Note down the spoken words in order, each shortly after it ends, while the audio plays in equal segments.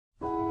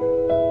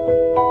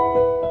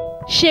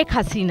শেখ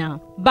হাসিনা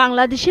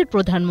বাংলাদেশের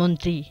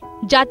প্রধানমন্ত্রী,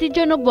 জাতির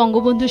জনক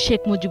বঙ্গবন্ধু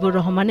শেখ মুজিবুর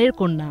রহমানের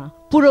কন্যা।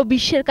 পুরো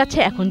বিশ্বের কাছে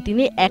এখন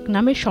তিনি এক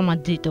নামে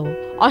সমাদৃত।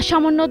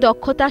 অসামান্য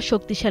দক্ষতা,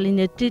 শক্তিশালী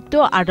নেতৃত্ব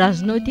আর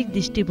রাজনৈতিক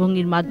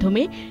দৃষ্টিভঙ্গির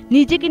মাধ্যমে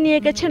নিজেকে নিয়ে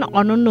গেছেন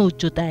অনন্য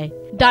উচ্চতায়।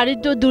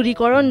 দারিদ্র্য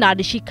দূরীকরণ,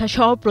 নারী শিক্ষা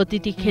সহ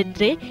প্রতিটি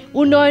ক্ষেত্রে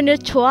উন্নয়নের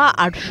ছোঁয়া,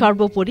 আর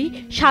সর্বোপরি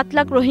 ৭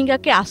 লাখ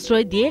রোহিঙ্গাকে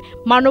আশ্রয় দিয়ে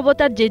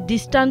মানবতার যে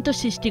দৃষ্টান্ত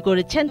সৃষ্টি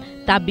করেছেন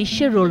তা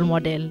বিশ্বের রোল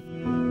মডেল।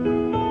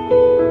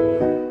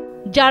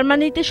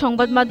 জার্মানিতে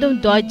সংবাদ মাধ্যম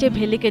ডয়েচে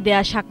ভেলেকে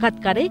দেয়া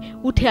সাক্ষাৎকারে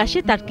উঠে আসে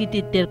তার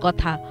কৃতিত্বের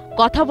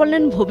কথা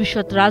বলেন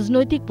ভবিষ্যৎ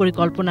রাজনৈতিক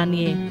পরিকল্পনা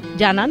নিয়ে।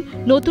 জানান,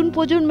 নতুন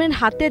প্রজন্মের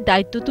হাতে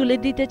দায়িত্ব তুলে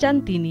দিতে চান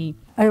তিনি।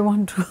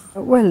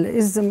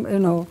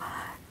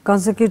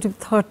 Consecutive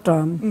third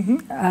term,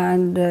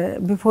 and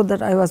before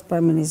that I was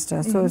Prime Minister,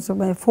 so it's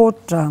my fourth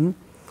term,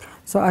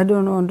 so I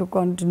don't want to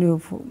continue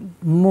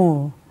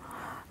more.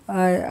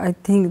 I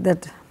think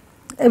that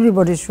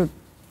everybody should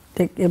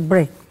take a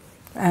break,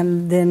 and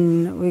then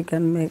we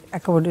can make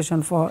accommodation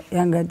for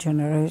younger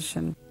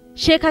generation.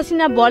 Sheikh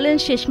Hasina বলেন,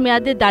 শেষ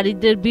মেয়াদে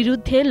দারিদ্র্যের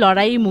বিরুদ্ধে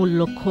লড়াই মূল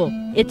লক্ষ্য।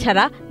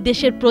 এছাড়া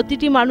দেশের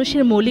প্রতিটি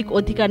মানুষের মৌলিক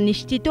অধিকার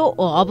নিশ্চিত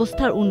ও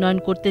অবস্থার উন্নয়ন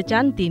করতে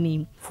চান তিনি।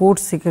 Food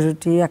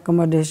security,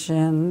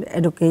 accommodation,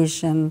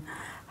 education,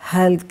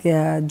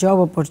 healthcare, job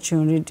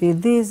opportunity,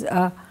 these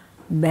are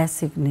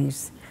basic needs.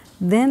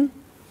 Then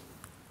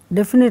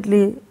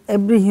definitely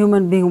every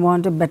human being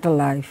wants a better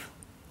life.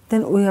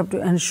 Then we have to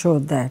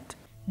ensure that.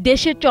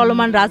 দেশের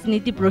চলমান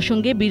রাজনীতি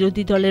প্রসঙ্গে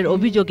বিরোধী দলের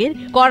অভিযোগের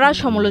কড়া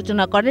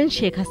সমালোচনা করেন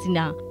শেখ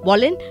হাসিনা।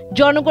 বলেন,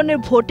 জনগণের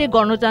ভোটে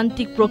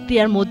গণতান্ত্রিক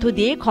প্রক্রিয়ার মধ্য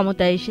দিয়ে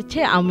ক্ষমতায় এসেছে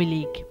Awami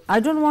League. I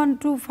don't want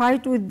to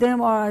fight with them,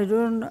 or I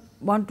don't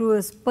want to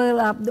spell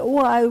up,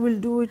 I will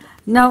do it.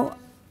 Now,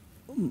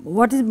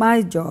 what is my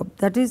job?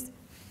 That is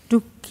to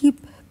keep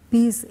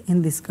peace in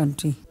this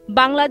country.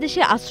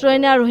 বাংলাদেশে আশ্রয়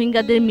নেওয়া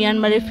রোহিঙ্গাদের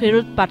মিয়ানমারে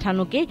ফেরত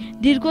পাঠানোকে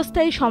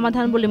দীর্ঘস্থায়ী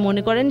সমাধান বলে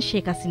মনে করেন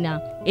শেখ হাসিনা।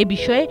 এ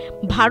বিষয়ে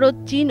ভারত,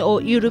 চীন ও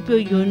ইউরোপীয়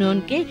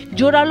ইউনিয়নকে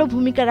জোরালো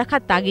ভূমিকা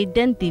রাখার তাগিদ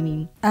দেন তিনি।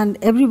 And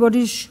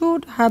everybody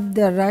should have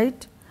their right,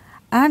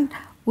 and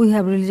we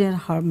have religion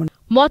harmony.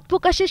 মত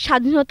প্রকাশের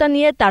স্বাধীনতা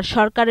নিয়ে তার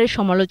সরকারের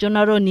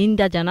সমালোচনারও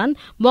নিন্দা জানান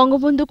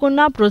বঙ্গবন্ধু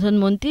কন্যা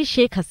প্রধানমন্ত্রী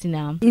Sheikh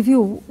Hasina. If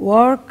you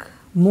work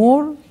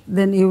more,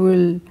 then you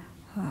will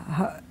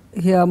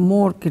hear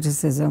more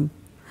criticism.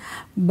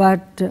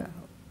 But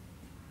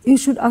you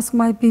should ask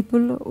my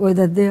people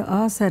whether they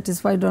are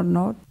satisfied or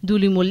not.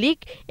 দুলি মল্লিক,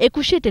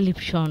 ২১শে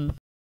টেলিভিশন।